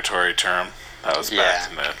derogatory term. That was back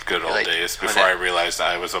in the good old Like, days before I realized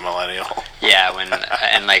I was a millennial. yeah. When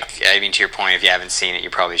and like I mean, to your point, if you haven't seen it,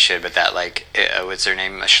 you probably should. But that like, what's her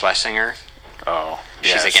name, Schlesinger? Oh,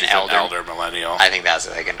 She's yeah, like an elder millennial. I think that's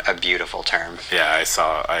like a beautiful term. Yeah,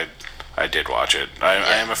 I did watch it. I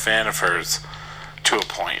am a fan of hers to a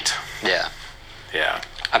point. Yeah. Yeah.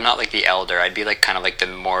 I'm not like the elder. I'd be like kind of like the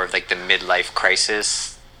more of like the midlife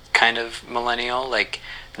crisis kind of millennial. Like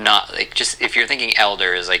not like just if you're thinking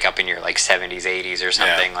elder is like up in your like 70s, 80s or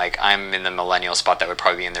something. Yeah. Like I'm in the millennial spot that would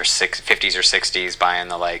probably be in their 50s or 60s buying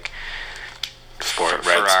the like Red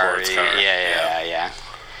Ferrari. sports car. Yeah.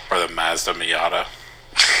 Or the Mazda Miata.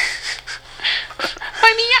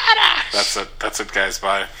 My Miata. That's what guys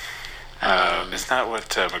buy. Isn't that what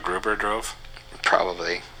MacGruber drove?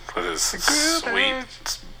 Probably. With his sweet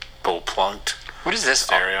bull plunked What is this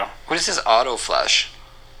stereo? What is this auto flush?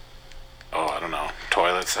 Oh, I don't know.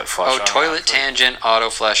 Toilets that flush. Oh, toilet tangent, auto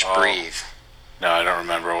flush, Oh. breathe. No, I don't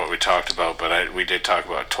remember what we talked about, but we did talk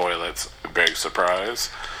about toilets. Big surprise.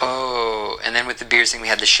 Oh, and then with the beers thing, we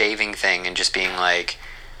had the shaving thing and just being like,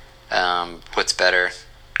 what's better?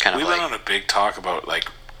 Kind of We like. went on a big talk about like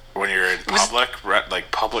when you're in public,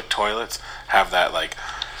 like public toilets have that like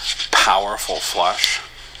powerful flush,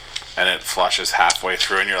 and it flushes halfway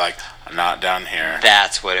through, and you're like, I'm not down here.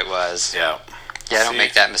 That's what it was. Yeah. Yeah, I don't See?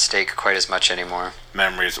 make that mistake quite as much anymore.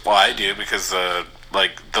 Memories. Well, I do because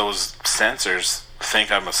like those sensors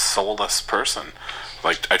think I'm a soulless person.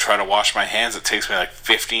 Like I try to wash my hands, it takes me like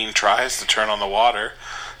 15 tries to turn on the water.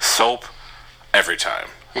 Soap every time.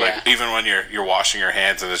 Yeah. Like even when you're washing your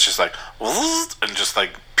hands and it's just like and just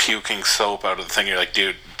like puking soap out of the thing, you're like,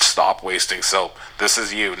 dude, stop wasting soap. This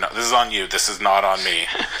is you. No, this is on you. This is not on me.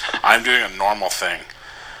 I'm doing a normal thing.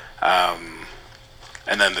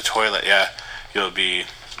 And then the toilet, yeah, you'll be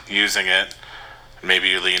using it. Maybe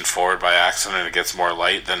you lean forward by accident and it gets more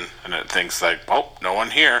light and it thinks like, oh, no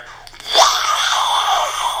one here.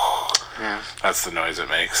 Yeah. That's the noise it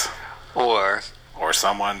makes. Or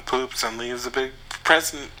someone poops and leaves a big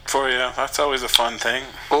present for you. That's always a fun thing.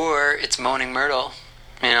 it's Moaning Myrtle,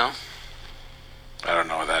 you know, I don't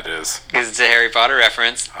know what that is. because it's a Harry Potter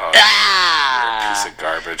reference. Oh, Ah! piece of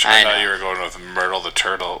garbage. I I thought know. you were going with Myrtle the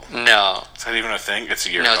Turtle. No, Is that even a thing? It's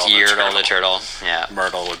Yeardle no, it's the Yeardle Turtle. the Turtle. Yeah,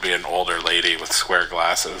 Myrtle would be an older lady with square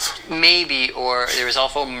glasses. maybe. Or there was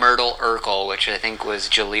also Myrtle Urkel, which I think was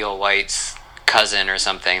Jaleel White's cousin or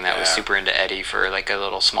something that was Yeah. super into Eddie for like a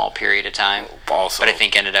little small period of time. Also, But I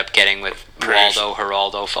think ended up getting with Waldo,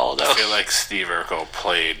 Geraldo, Faldo. I feel like Steve Urkel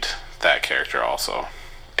played that character also.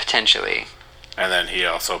 Potentially. And then he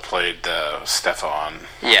also played Stefan.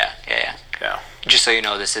 Yeah. Yeah. Just so you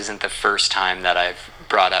know, this isn't the first time that I've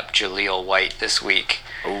brought up Jaleel White this week.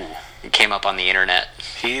 Ooh. It came up on the internet.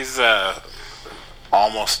 He's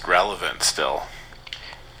almost relevant still.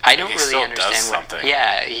 I don't he really still understand does what. something.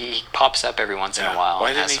 Yeah, he pops up every once in a while. Why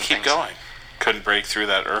and didn't has he some keep things. going? Couldn't break through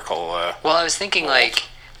that Urkel. Well, I was thinking mold. like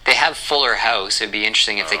they have Fuller House. It'd be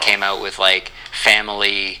interesting if they came out with like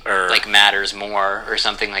Family Or- like Matters More or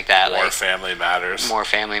something like that. More like Family Matters. More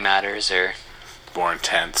Family Matters or More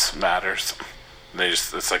intense matters.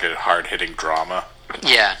 It's like a hard-hitting drama.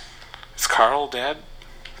 yeah, Is Carl dead?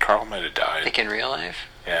 Carl might have died. like in real life.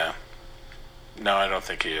 Yeah. No, I don't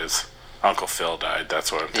think he is. Uncle Phil died.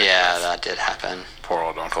 That's what I'm thinking Yeah, of. that did happen. Poor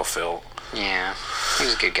old Uncle Phil. Yeah, he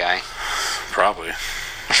was a good guy. Probably.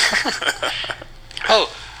 Oh,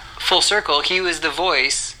 full circle. He was the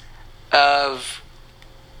voice of,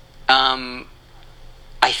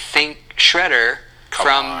 I think Shredder Come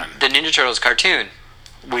from on. the Ninja Turtles cartoon.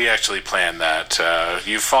 We actually planned that.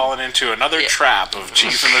 You've fallen into another Yeah. trap of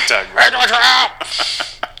Cheese and the Tug.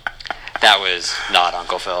 That was not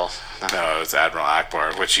Uncle Phil. No, it was Admiral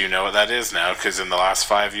Akbar, which you know what that is now, because in the last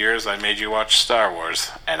 5 years I made you watch Star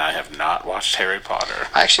Wars, and I have not watched Harry Potter.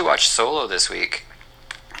 I actually watched Solo this week.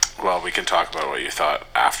 Well, we can talk about what you thought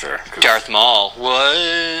after. 'Cause, Darth Maul. What?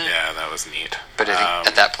 yeah, that was neat. But I think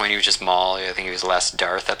at that point he was just Maul. I think he was less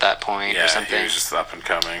Darth at that point or something. He was just up and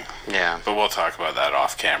coming. Yeah. But we'll talk about that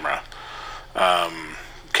off camera.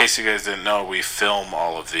 In case you guys didn't know, we film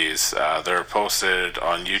all of these. They're posted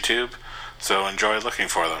on YouTube, so enjoy looking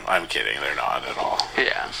for them. I'm kidding, they're not at all.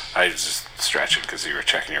 Yeah. I was just stretching because you were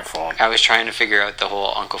checking your phone. I was trying to figure out the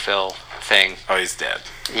whole Uncle Phil thing. Oh, he's dead.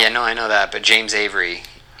 Yeah, no, I know that. But James Avery,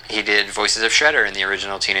 he did voices of Shredder in the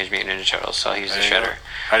original Teenage Mutant Ninja Turtles, so he was the Shredder.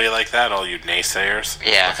 How do you like that, all you naysayers?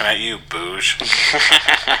 Yeah. Looking at you, Booge.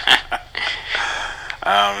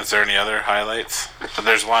 Is there any other highlights?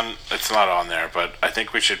 There's one, it's not on there, but I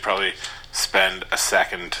think we should probably spend a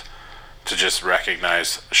second to just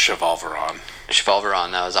recognize Chevalveron.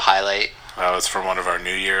 Chevalveron, that was a highlight. That was from one of our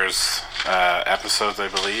New Year's episodes, I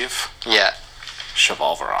believe. Yeah.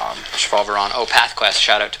 Chevalveron. Chevalveron. Oh, PathQuest.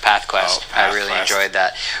 Shout out to PathQuest. Oh, I really enjoyed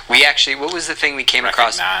that. We actually, what was the thing we came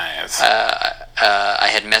across? I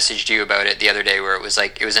had messaged you about it the other day where it was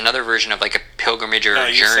like, it was another version of like a pilgrimage or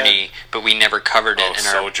a journey, but we never covered it in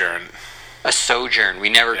our... Sojourn. A sojourn. We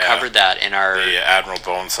never covered that in our... The Admiral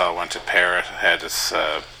Bonesaw went to Paris, had his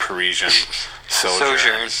Parisian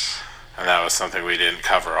sojourn. And that was something we didn't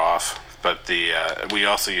cover off. But we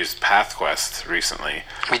also used PathQuest recently.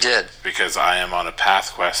 We did. Because I am on a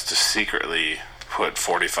PathQuest to secretly put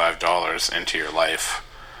 $45 into your life.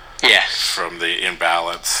 Yeah. From the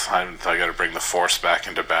imbalance. I got to bring the force back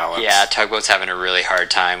into balance. Yeah, Tugboat's having a really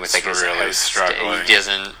hard time with like his really house. struggling.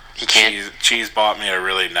 He can't. Cheese bought me a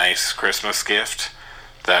really nice Christmas gift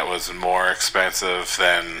that was more expensive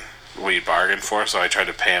than we bargained for, so I tried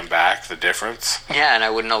to pay him back the difference. Yeah, and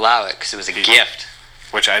I wouldn't allow it because it was a gift.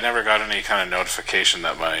 Which I never got any kind of notification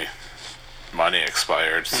that my money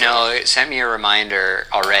expired. So. No, it sent me a reminder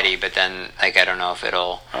already, but then like I don't know if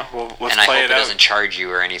it'll. Well, let's and I play hope it it out. doesn't charge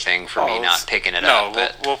you or anything for me not picking it up. No,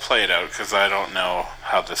 we'll play it out because I don't know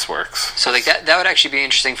how this works. So like that would actually be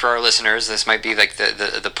interesting for our listeners. This might be like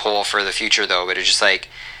the poll for the future though, but it's just like,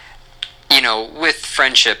 you know, with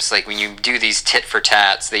friendships, like when you do these tit for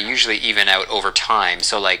tats, they usually even out over time.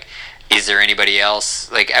 So like, is there anybody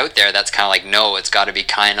else like out there that's kind of like, no, it's got to be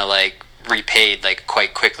kind of like repaid like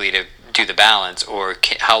quite quickly to do the balance, or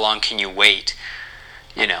how long can you wait?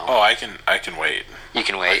 You know. Oh, I can wait. You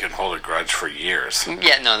can wait. I can hold a grudge for years.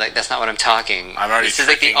 Yeah, no, that's not what I'm talking. This is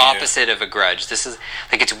like the opposite of a grudge. This is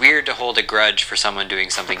like, it's weird to hold a grudge for someone doing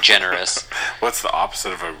something generous. What's the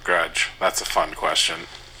opposite of a grudge? That's a fun question.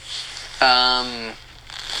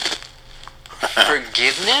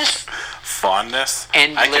 Forgiveness? Fondness?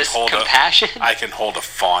 Endless compassion? I can hold a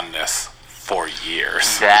fondness for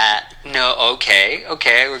years. Okay,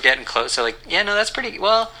 we're getting close. So like, yeah, no, that's pretty,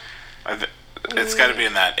 well... It's got to be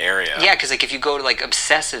in that area. Yeah, because like if you go to like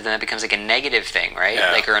obsessive, then that becomes like a negative thing, right?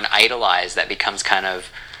 Yeah. Like, or an idolize, that becomes kind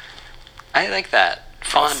of... I like that.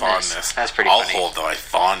 Fondness. That's pretty funny. I'll hold my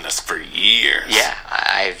fondness for years. Yeah,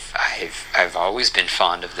 I've always been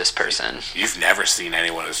fond of this person. You've never seen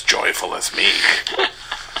anyone as joyful as me.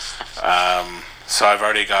 So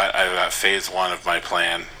I've got phase 1 of my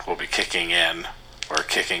plan will be kicking in, or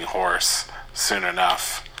kicking horse, soon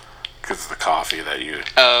enough, because of the coffee that you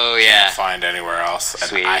can't find anywhere else.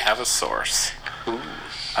 Sweet. And I have a source. Ooh.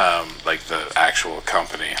 Like the actual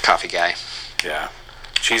company. Coffee guy. Yeah.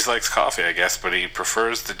 Cheese likes coffee, I guess, but he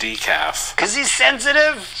prefers the decaf. Because he's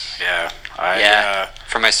sensitive? Yeah.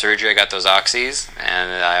 For my surgery, I got those Oxys,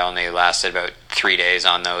 and I only lasted about 3 days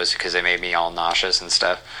on those because they made me all nauseous and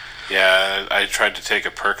stuff. Yeah, I tried to take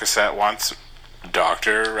a Percocet once.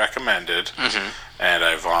 Doctor recommended, and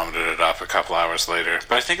I vomited it up a couple hours later.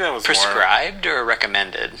 But I think that was prescribed or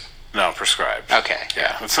recommended? No, prescribed. Okay.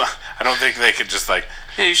 Yeah. I don't think they could just like,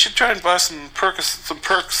 hey, you should try and buy some perks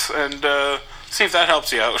and see if that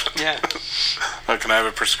helps you out. Yeah. Can I have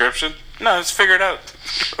a prescription? No, let's figure it out.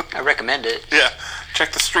 I recommend it. Yeah.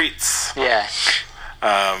 Check the streets. Yeah.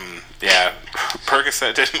 Yeah.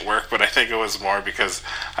 Percocet didn't work, but I think it was more because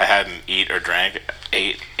I hadn't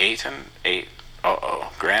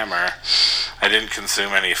grammar. I didn't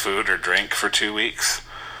consume any food or drink for 2 weeks.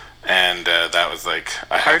 And that was like...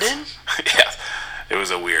 Pardon? Yeah. It was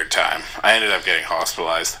a weird time. I ended up getting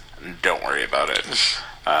hospitalized. Don't worry about it.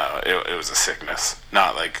 It was a sickness.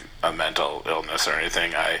 Not like a mental illness or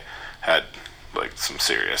anything. I had like some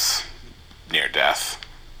serious near-death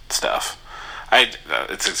stuff.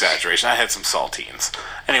 It's exaggeration. I had some saltines.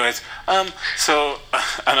 Anyways, so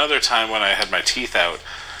another time when I had my teeth out,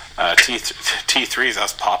 T3s, I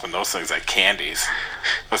was popping those things like candies.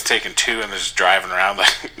 I was taking 2 and just driving around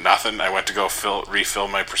like nothing. I went to go refill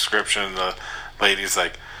my prescription, and the lady's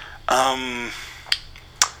like,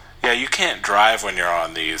 yeah, you can't drive when you're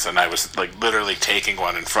on these. And I was like literally taking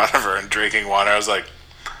one in front of her and drinking water. I was like,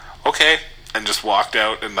 okay, and just walked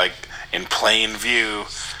out and like in plain view,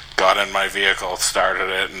 got in my vehicle, started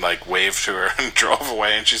it, and like waved to her and drove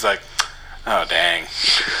away. And she's like, oh dang,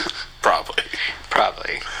 probably.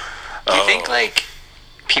 Do you think like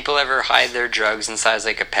people ever hide their drugs inside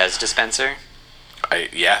like a Pez dispenser?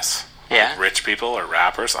 Yes. Yeah. Like rich people or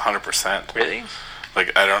rappers, 100%. Really?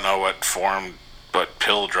 Like I don't know what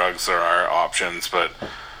pill drugs there are options, but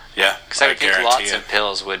yeah, Because I would think guarantee lots it. of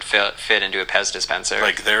pills would fit into a Pez dispenser.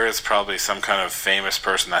 Like there is probably some kind of famous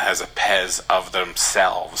person that has a Pez of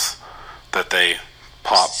themselves that they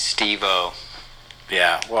pop. Steve-O.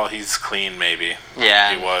 Yeah, well he's clean maybe.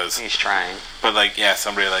 Yeah, he was. He's trying. But like yeah,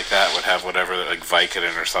 somebody like that would have whatever like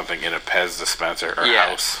Vicodin or something in a Pez dispenser or Yeah.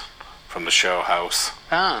 House from the show House.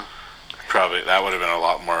 Oh. Probably that would have been a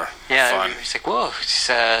lot more fun. It's like, whoa,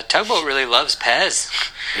 Tugboat really loves Pez.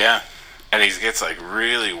 Yeah. And he gets like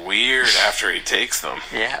really weird after he takes them.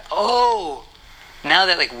 Yeah. Oh, now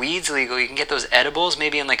that like weed's legal, you can get those edibles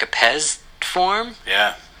maybe in like a Pez form.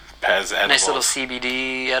 Yeah. Pez edibles. Nice little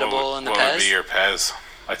CBD edible in the what Pez. What would be your Pez?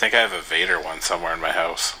 I think I have a Vader one somewhere in my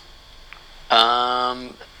house.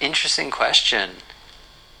 Interesting question.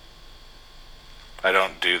 I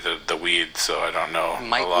don't do the weed, so I don't know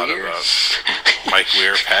Mike a lot Weir? about Mike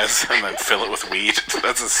Weir Pez and then fill it with weed.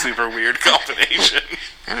 That's a super weird combination.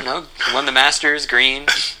 I don't know. Won the Masters, green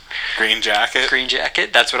Green jacket.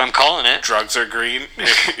 jacket. That's what I'm calling it. Drugs are green.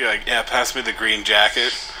 You're like, yeah, pass me the green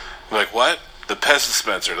jacket. I'm like, what? The Pez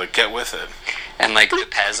dispenser. Like, get with it. And like the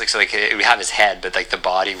Pez, like so, like it would have his head, but like the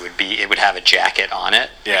body would have a jacket on it,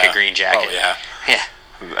 like a green jacket. Oh yeah. Yeah.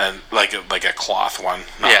 And like a cloth one,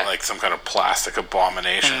 not like some kind of plastic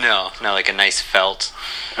abomination. No, like a nice felt.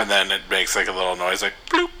 And then it makes like a little noise, like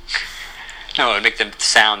bloop. No, it would make the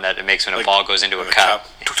sound that it makes when a ball goes into a cup.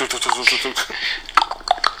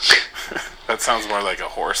 That sounds more like a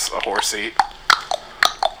horse eat.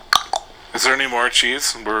 Is there any more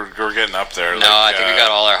cheese? We're getting up there. No, I think we got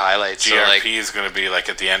all our highlights. GRP so like, is going to be like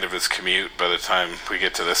at the end of his commute by the time we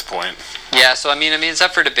get to this point. yeah. So I mean, it's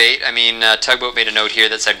up for debate. I mean, Tugboat made a note here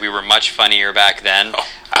that said we were much funnier back then. Oh,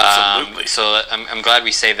 absolutely. So I'm glad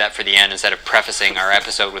we saved that for the end instead of prefacing our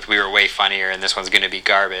episode with we were way funnier and this one's going to be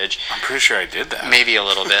garbage. I'm pretty sure I did that. Maybe a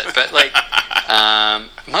little bit, but like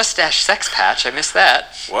mustache sex patch. I missed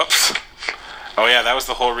that. Whoops. Oh yeah, that was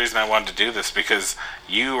the whole reason I wanted to do this, because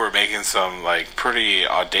you were making some like pretty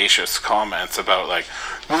audacious comments about like,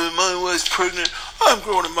 when my wife's pregnant, I'm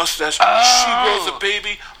growing a mustache. She grows a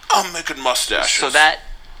baby, I'm making mustaches. So that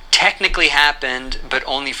technically happened, but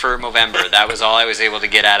only for Movember. That was all I was able to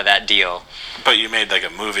get out of that deal. But you made like a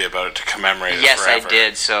movie about it to commemorate it Yes, forever. I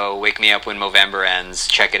did. So Wake Me Up When Movember Ends.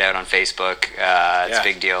 Check it out on Facebook. It's a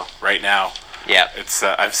big deal. Right now. Yeah. It's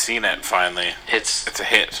I've seen it finally. It's a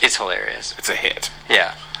hit. It's hilarious. It's a hit.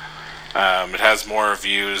 Yeah. It has more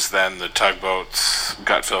views than the Tugboat's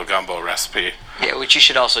Gut-Filled Gumbo recipe. Yeah, which you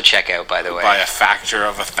should also check out, by the way. By a factor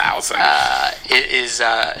of 1,000. It is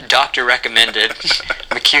doctor recommended.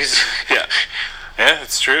 McHugh's. Yeah. Yeah,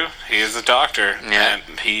 it's true. He is a doctor. Yeah.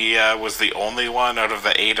 And he was the only one out of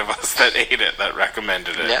the 8 of us that ate it that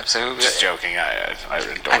recommended it. Yep, so just joking. I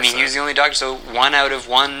endorse I mean, he was the only doctor, so 1 out of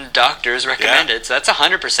 1 doctors recommended. Yeah. So that's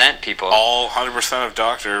 100% people. All 100% of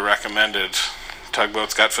doctor recommended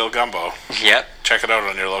Tugboat's Gut-Filled Gumbo. Yep. Check it out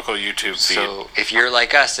on your local YouTube feed. So if you're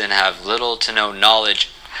like us and have little to no knowledge,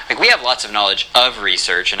 like we have lots of knowledge of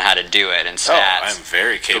research and how to do it and stats. Oh, I'm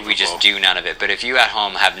very capable. But we just do none of it. But if you at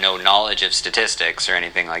home have no knowledge of statistics or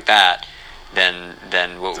anything like that, then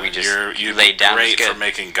what we just laid down is great good. for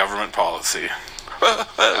making government policy.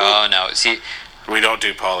 Oh no! See, we don't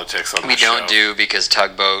do politics on the show. We don't do, because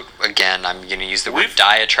Tugboat, again, I'm going to use the word We've-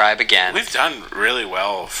 diatribe again. We've done really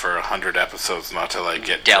well for 100 episodes not to like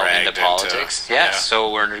get delve dragged into politics. Yeah.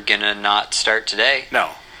 So we're going to not start today.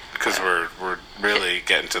 No, because we're really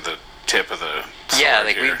getting to the tip of the sword Yeah,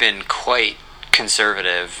 like here. we've been quite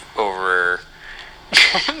conservative over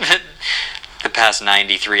the past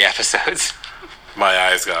 93 episodes. My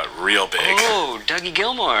eyes got real big. Oh, Dougie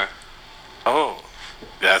Gilmore. Oh,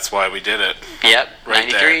 that's why we did it. Yep,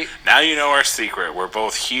 Right 93. there. Now you know our secret. We're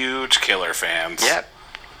both huge Killer fans. Yep.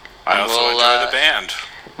 I also enjoy the band.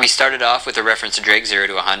 We started off with a reference to Drake, 0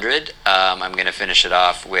 to 100. I'm going to finish it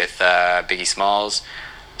off with Biggie Smalls.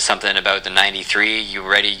 Something about the 93. You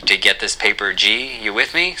ready to get this paper, G? You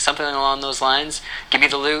with me? Something along those lines. Give me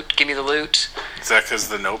the loot. Give me the loot. Is that because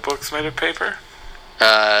the notebook's made of paper?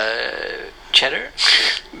 Cheddar?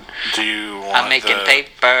 Do you want I'm making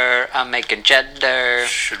paper. I'm making cheddar.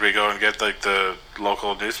 Should we go and get like the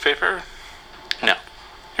local newspaper? No.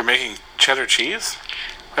 You're making cheddar cheese?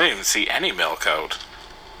 didn't even see any milk out.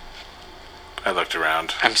 I looked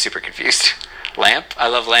around. I'm super confused. Lamp? I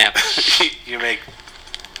love lamp. You make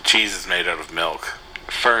cheese is made out of milk.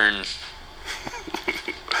 Fern.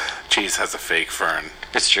 Cheese has a fake fern.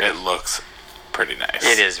 It's true. It looks pretty nice.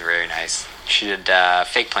 It is very nice. She did.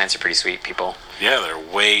 Fake plants are pretty sweet, people. Yeah, they're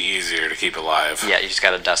way easier to keep alive. Yeah, you just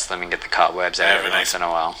gotta dust them and get the cobwebs out every once in a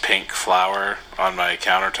while. Pink flower on my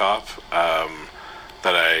countertop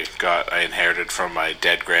that I inherited from my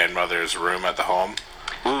dead grandmother's room at the home.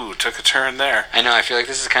 Ooh, took a turn there. I know, I feel like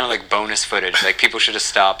this is kind of like bonus footage. Like, people should have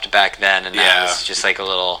stopped back then, and now it's just like a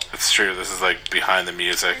little... It's true, this is like behind the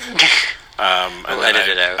music. We'll edit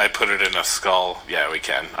it out. I put it in a skull. Yeah, we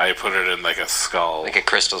can. I put it in like a skull. Like a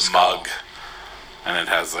crystal skull. Mug. And it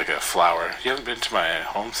has like a flower. You haven't been to my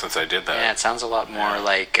home since I did that. Yeah, it sounds a lot more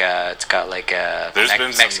like it's got like a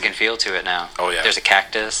Mexican feel to it now. Oh yeah. There's a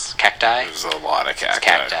cacti. There's a lot of cacti.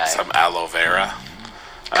 Cacti. Some aloe vera.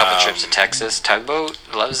 A couple trips to Texas. Tugboat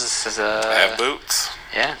loves this as a... I have boots.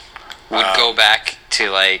 Yeah. Would go back to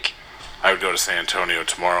like... I would go to San Antonio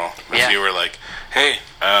tomorrow. Yeah. If you were like, hey,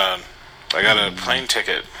 I got a plane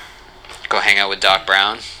ticket. Go hang out with Doc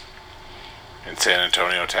Brown. In San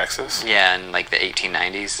Antonio, Texas? Yeah, in like the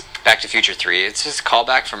 1890s. Back to Future 3. It's just a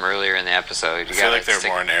callback from earlier in the episode. I feel like they're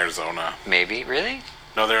more in Arizona. Maybe? Really?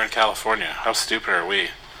 No, they're in California. How stupid are we?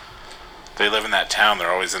 They live in that town.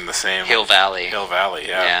 They're always in the same... Hill Valley. Hill Valley,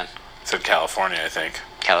 yeah. Yeah. It's in California, I think.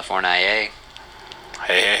 California, Hey,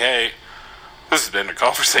 hey, hey. This has been a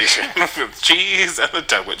conversation with Cheese and the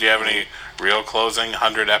Tugboat. Do you have any real closing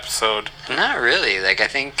 100 episode? Not really. Like, I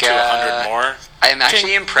think... To 100 more? I'm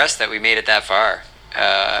actually impressed that we made it that far.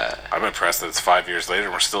 I'm impressed that it's 5 years later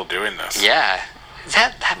and we're still doing this. Yeah. Is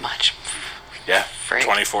that much? Yeah. Freak.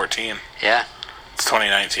 2014. Yeah. It's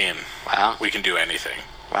 2019. Wow. We can do anything.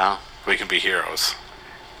 Wow. We can be heroes.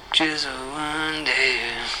 Just one day.